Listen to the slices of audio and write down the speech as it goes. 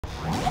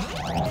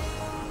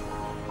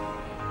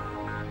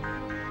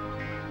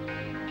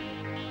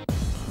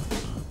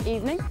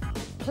Evening.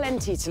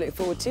 Plenty to look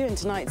forward to in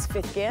tonight's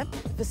Fifth Gear.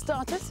 For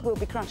starters, we'll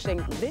be crashing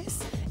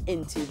this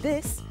into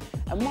this.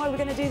 And why we're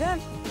going to do that?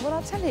 Well,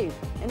 I'll tell you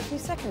in a few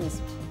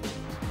seconds.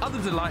 Other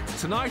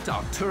delights tonight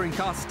are touring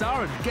car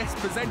star and guest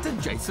presenter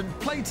Jason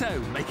Plato,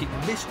 making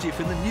mischief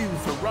in the new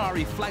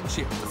Ferrari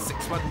flagship, the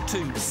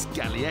 612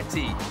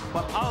 Scaglietti.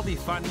 While I'll be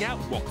finding out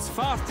what's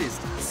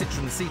fastest,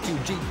 Citroën C2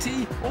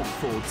 GT or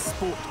Ford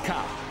Sport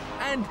Car.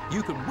 And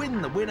you can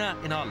win the winner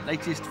in our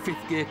latest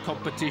Fifth Gear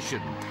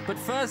competition. But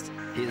first,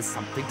 here's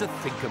something to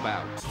think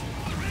about.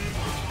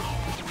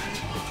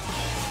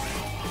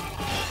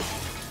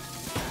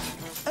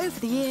 Over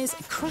the years,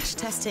 crash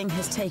testing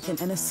has taken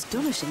an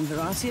astonishing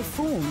variety of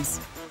forms.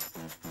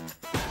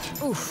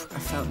 Oof, I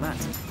felt that.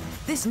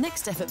 This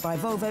next effort by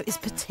Volvo is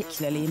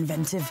particularly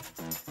inventive.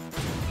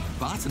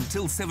 But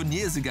until 7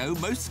 years ago,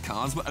 most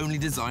cars were only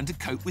designed to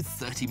cope with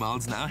 30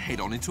 miles an hour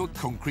head-on into a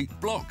concrete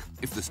block.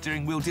 If the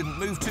steering wheel didn't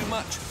move too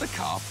much, the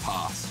car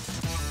passed.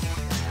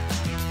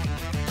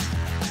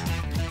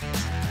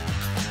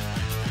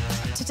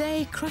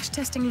 Today, crash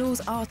testing laws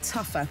are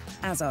tougher,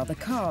 as are the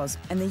cars,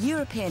 and the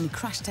European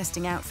crash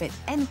testing outfit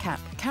NCAP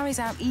carries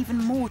out even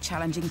more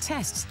challenging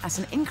tests at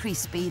an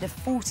increased speed of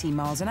 40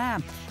 miles an hour,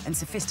 and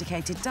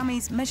sophisticated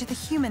dummies measure the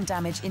human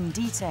damage in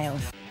detail.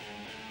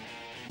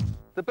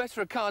 The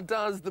better a car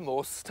does, the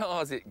more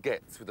stars it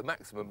gets, with the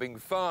maximum being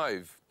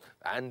 5.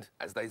 And,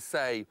 as they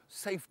say,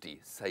 safety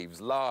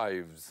saves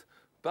lives.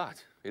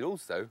 But it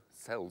also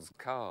sells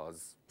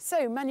cars.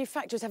 So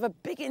manufacturers have a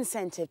big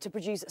incentive to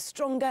produce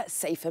stronger,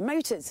 safer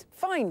motors.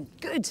 Fine,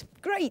 good,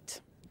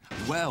 great.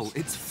 Well,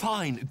 it's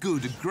fine,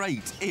 good,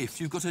 great if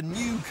you've got a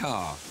new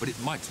car, but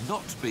it might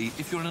not be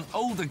if you're in an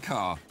older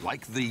car,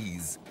 like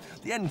these.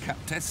 The NCAP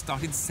test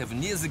started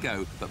 7 years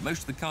ago, but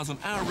most of the cars on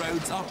our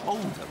roads are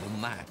older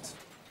than that.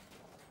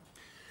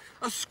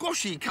 A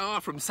squashy car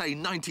from, say,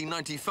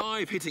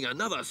 1995 hitting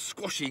another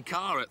squashy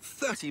car at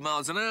 30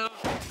 miles an hour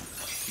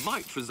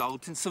might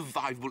result in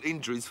survivable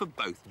injuries for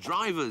both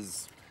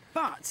drivers.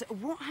 But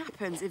what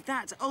happens if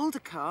that older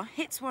car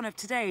hits one of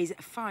today's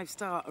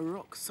 5-star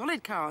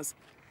rock-solid cars?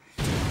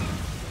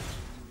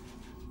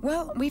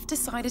 Well, we've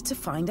decided to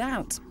find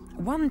out.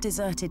 One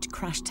deserted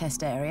crash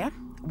test area,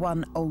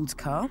 one old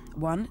car,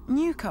 one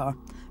new car.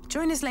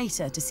 Join us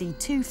later to see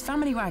 2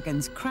 family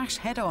wagons crash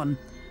head-on.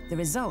 The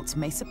result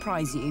may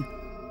surprise you.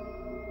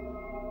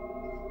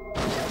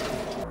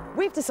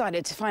 We've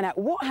decided to find out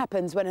what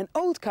happens when an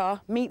old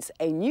car meets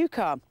a new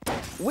car.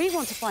 We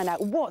want to find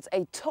out what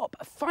a top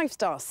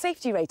 5-star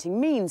safety rating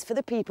means for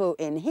the people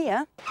in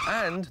here.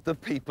 And the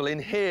people in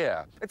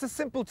here. It's a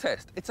simple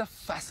test. It's a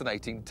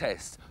fascinating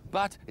test.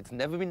 But it's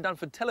never been done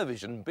for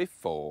television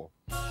before.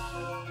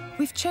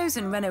 We've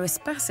chosen Renault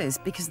Espaces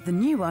because the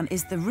new one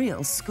is the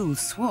real school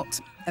SWAT.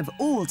 Of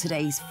all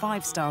today's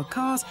 5-star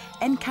cars,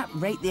 NCAP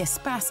rate the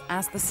Espace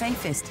as the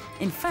safest.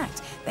 In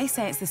fact, they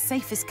say it's the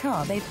safest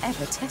car they've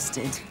ever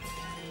tested.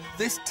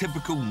 This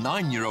typical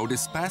 9-year-old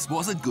Espace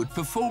was a good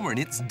performer in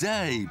its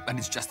day, and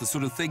it's just the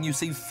sort of thing you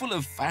see full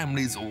of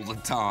families all the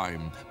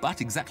time.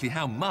 But exactly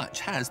how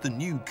much has the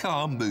new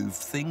car moved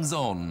things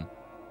on?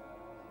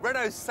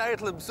 Renault say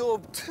it'll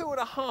absorb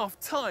 2.5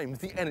 times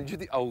the energy of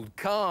the old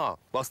car,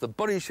 whilst the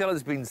body shell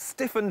has been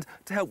stiffened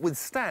to help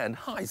withstand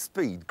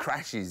high-speed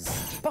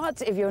crashes.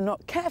 But if you're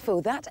not careful,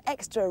 that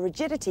extra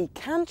rigidity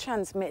can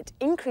transmit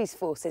increased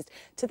forces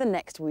to the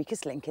next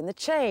weakest link in the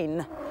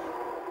chain.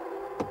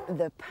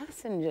 The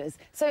passengers.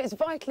 So it's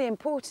vitally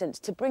important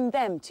to bring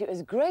them to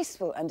as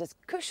graceful and as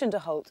cushioned a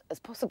halt as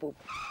possible.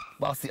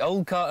 Whilst the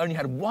old car only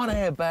had 1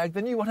 airbag,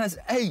 the new one has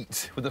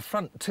 8, with the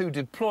front 2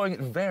 deploying at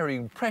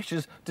varying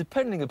pressures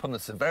depending upon the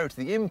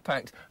severity of the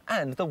impact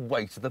and the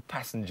weight of the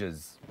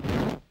passengers.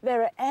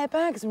 There are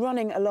airbags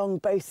running along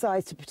both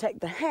sides to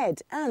protect the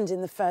head, and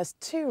in the first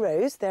 2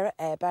 rows there are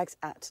airbags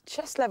at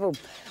chest level.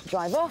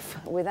 Drive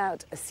off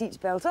without a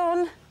seatbelt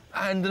on.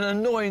 And an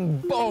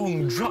annoying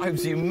bong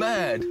drives you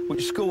mad,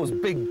 which scores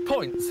big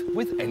points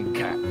with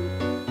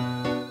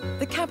NCAP.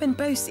 The cabin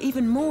boasts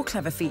even more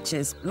clever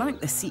features,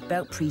 like the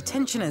seatbelt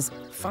pre-tensioners.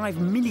 5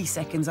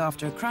 milliseconds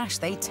after a crash,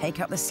 they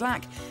take up the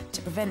slack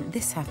to prevent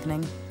this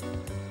happening.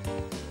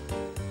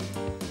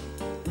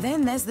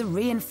 Then there's the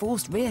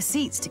reinforced rear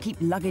seats to keep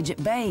luggage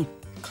at bay,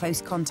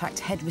 close contact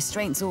head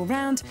restraints all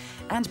round,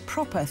 and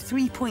proper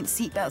 3-point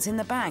seatbelts in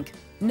the back.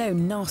 No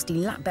nasty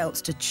lap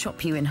belts to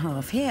chop you in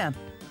half here.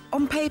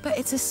 On paper,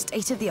 it's a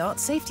state-of-the-art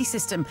safety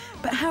system,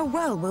 but how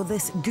well will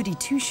this goody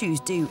two-shoes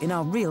do in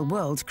our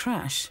real-world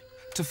crash?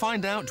 To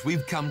find out,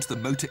 we've come to the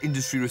Motor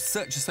Industry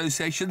Research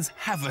Association's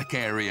Havoc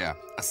area,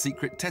 a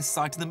secret test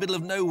site in the middle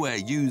of nowhere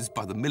used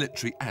by the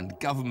military and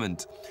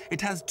government. It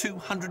has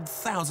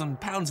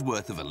 £200,000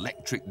 worth of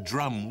electric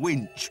drum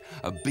winch,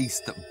 a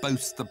beast that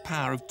boasts the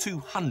power of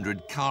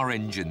 200 car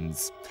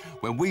engines.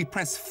 When we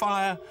press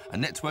fire, a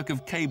network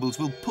of cables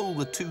will pull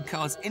the 2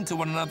 cars into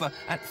one another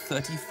at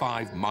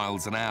 35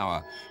 miles an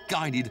hour,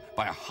 guided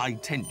by a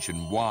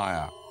high-tension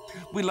wire.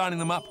 We're lining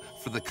them up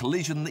for the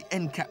collision the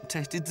NCAP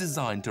test is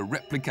designed to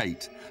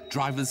replicate.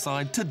 Driver's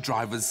side to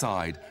driver's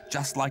side,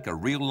 just like a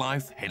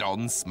real-life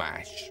head-on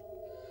smash.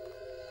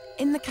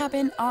 In the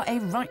cabin are a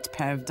right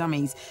pair of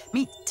dummies.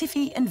 Meet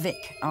Tiffy and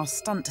Vic, our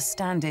stunt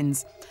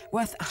stand-ins.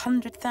 Worth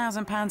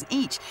 £100,000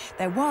 each,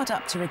 they're wired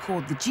up to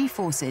record the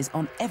G-forces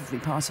on every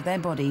part of their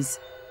bodies.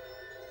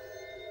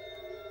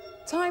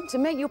 Time to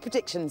make your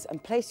predictions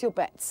and place your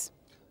bets.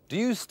 Do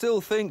you still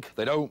think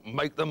they don't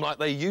make them like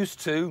they used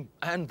to,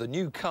 and the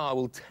new car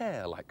will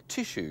tear like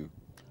tissue?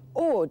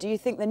 Or do you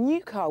think the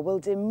new car will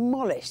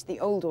demolish the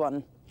old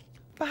one?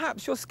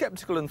 Perhaps you're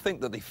sceptical and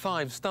think that the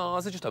 5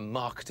 stars are just a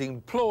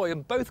marketing ploy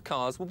and both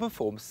cars will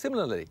perform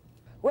similarly.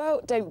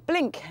 Well, don't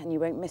blink and you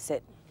won't miss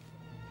it.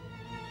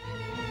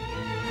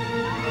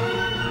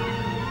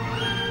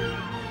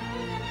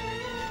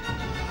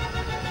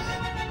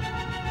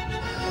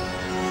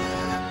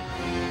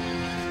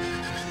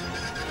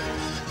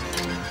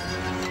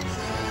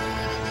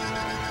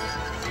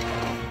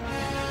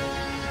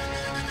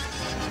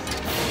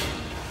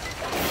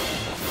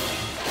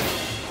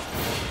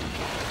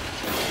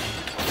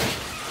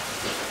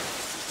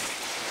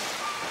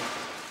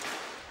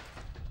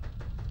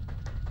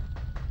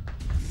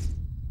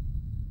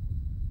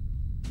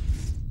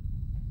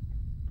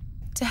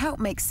 To help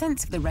make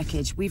sense of the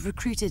wreckage, we've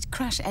recruited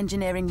Crash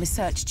Engineering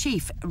Research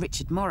Chief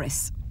Richard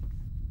Morris.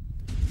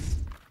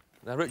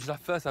 Now, Richard, I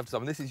first have to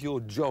say, this is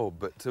your job,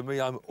 but to me,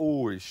 I'm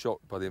always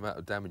shocked by the amount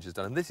of damage it's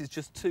done. And this is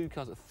just 2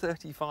 cars at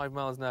 35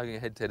 miles an hour going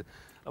head-to-head.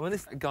 I mean,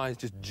 this guy is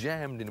just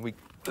jammed in.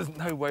 There's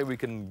no way we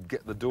can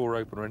get the door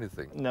open or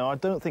anything. No, I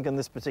don't think on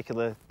this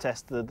particular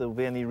test that there'll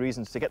be any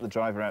reasons to get the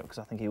driver out, because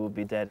I think he would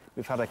be dead.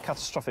 We've had a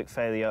catastrophic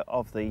failure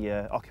of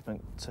the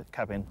occupant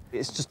cabin.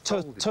 It's just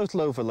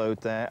total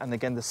overload there, and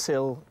again, the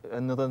sill,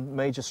 another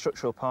major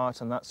structural part,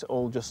 and that's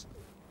all just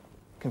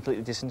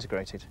completely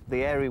disintegrated.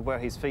 The area where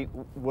his feet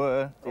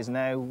were is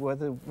now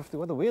roughly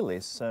where the wheel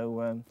is,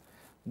 so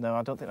no,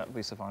 I don't think that would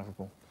be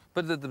survivable.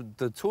 But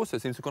the torso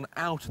seems to have gone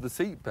out of the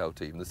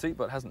seatbelt even. The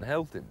seatbelt hasn't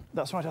held him.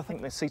 That's right, I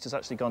think the seat has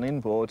actually gone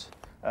inboard,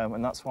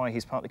 and that's why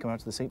he's partly come out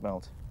of the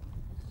seatbelt.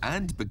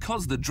 And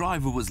because the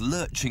driver was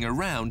lurching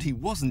around, he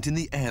wasn't in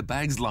the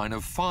airbag's line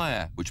of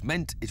fire, which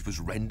meant it was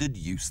rendered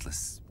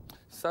useless.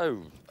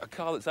 So, a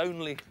car that's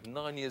only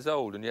 9 years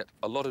old and yet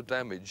a lot of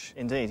damage.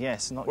 Indeed,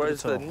 yes, not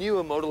whereas good at all. The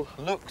newer model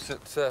looks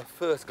at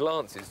first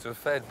glances to have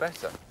fared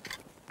better.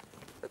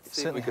 Let's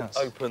see if we can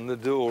open the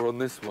door on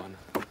this one.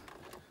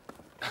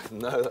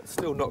 No, that's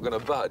still not going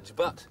to budge,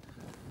 but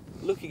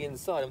looking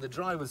inside, the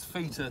driver's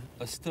feet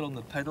are still on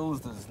the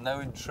pedals, there's no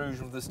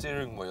intrusion of the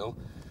steering wheel,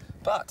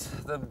 but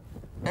the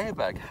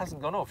airbag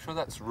hasn't gone off. Sure,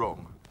 that's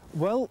wrong.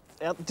 Well,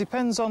 it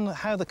depends on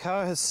how the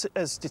car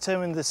has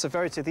determined the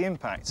severity of the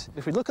impact.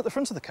 If we look at the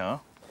front of the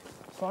car,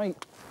 if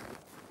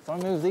I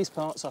move these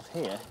parts off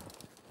here,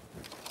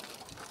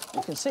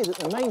 you can see that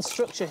the main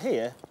structure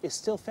here is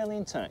still fairly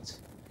intact.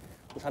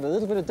 We've had a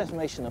little bit of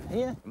deformation up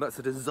here. And that's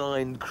a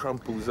designed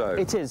crumple zone.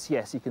 It is,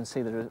 yes. You can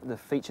see the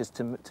features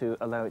to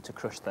allow it to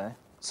crush there.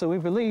 So we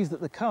believe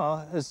that the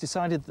car has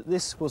decided that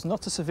this was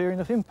not a severe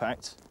enough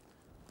impact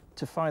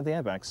to fire the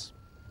airbags.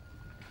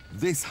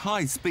 This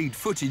high-speed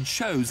footage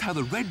shows how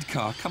the red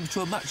car comes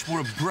to a much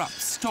more abrupt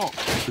stop,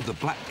 with the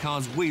black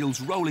car's wheels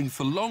rolling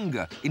for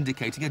longer,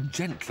 indicating a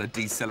gentler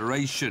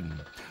deceleration.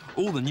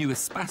 All the new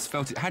Espace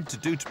felt it had to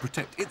do to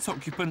protect its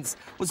occupants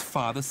was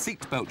fire the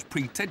seatbelt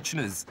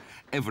pre-tensioners,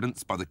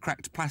 evidenced by the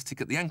cracked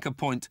plastic at the anchor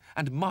point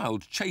and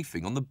mild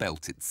chafing on the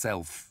belt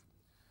itself.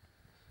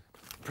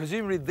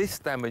 Presumably this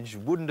damage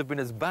wouldn't have been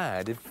as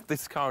bad if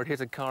this car had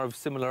hit a car of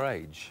similar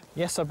age.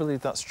 Yes, I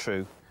believe that's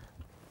true.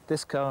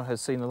 This car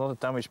has seen a lot of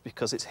damage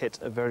because it's hit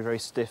a very, very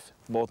stiff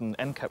modern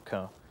NCAP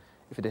car.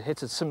 If it had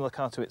hit a similar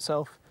car to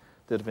itself,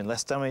 there'd have been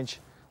less damage,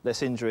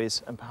 less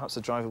injuries, and perhaps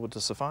the driver would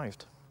have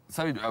survived.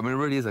 So, I mean, it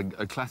really is a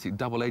classic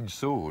double-edged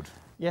sword.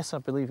 Yes, I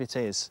believe it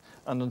is.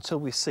 And until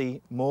we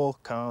see more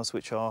cars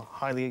which are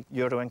highly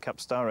Euro NCAP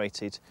star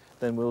rated,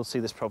 then we'll see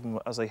this problem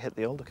as they hit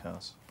the older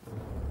cars.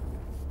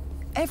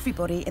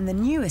 Everybody in the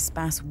new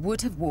Espace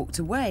would have walked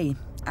away,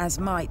 as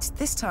might,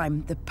 this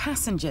time, the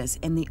passengers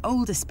in the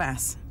old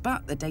Espace.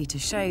 But the data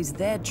shows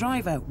their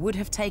driver would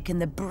have taken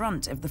the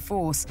brunt of the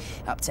force,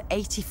 up to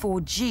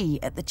 84 G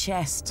at the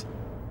chest.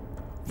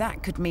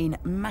 That could mean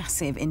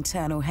massive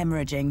internal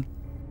hemorrhaging.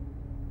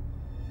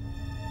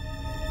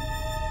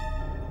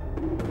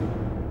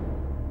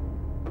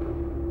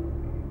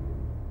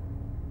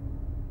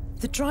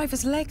 The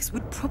driver's legs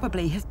would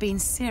probably have been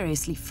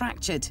seriously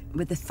fractured,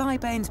 with the thigh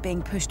bones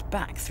being pushed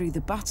back through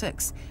the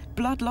buttocks.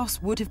 Blood loss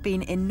would have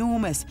been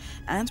enormous,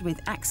 and with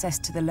access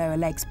to the lower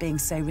legs being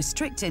so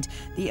restricted,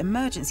 the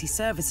emergency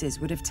services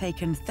would have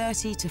taken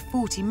 30 to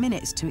 40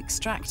 minutes to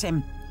extract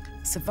him.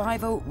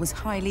 Survival was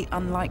highly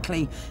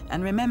unlikely,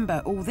 and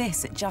remember, all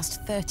this at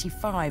just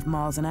 35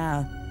 miles an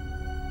hour.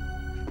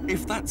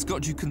 If that's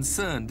got you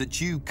concerned that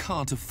you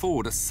can't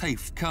afford a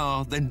safe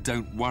car, then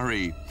don't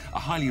worry. A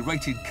highly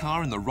rated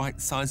car in the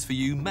right size for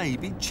you may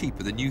be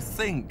cheaper than you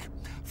think.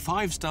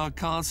 5-star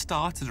cars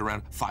start at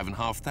around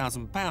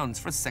 £5,500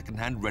 for a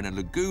second-hand Renault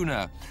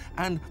Laguna,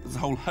 and there's a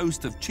whole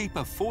host of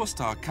cheaper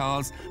 4-star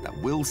cars that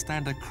will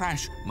stand a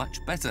crash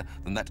much better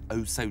than that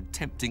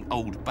oh-so-tempting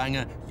old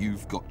banger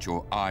you've got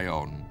your eye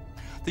on.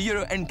 The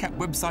Euro NCAP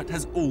website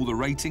has all the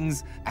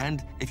ratings,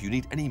 and if you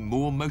need any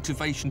more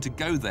motivation to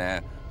go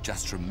there,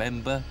 just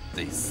remember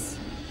this.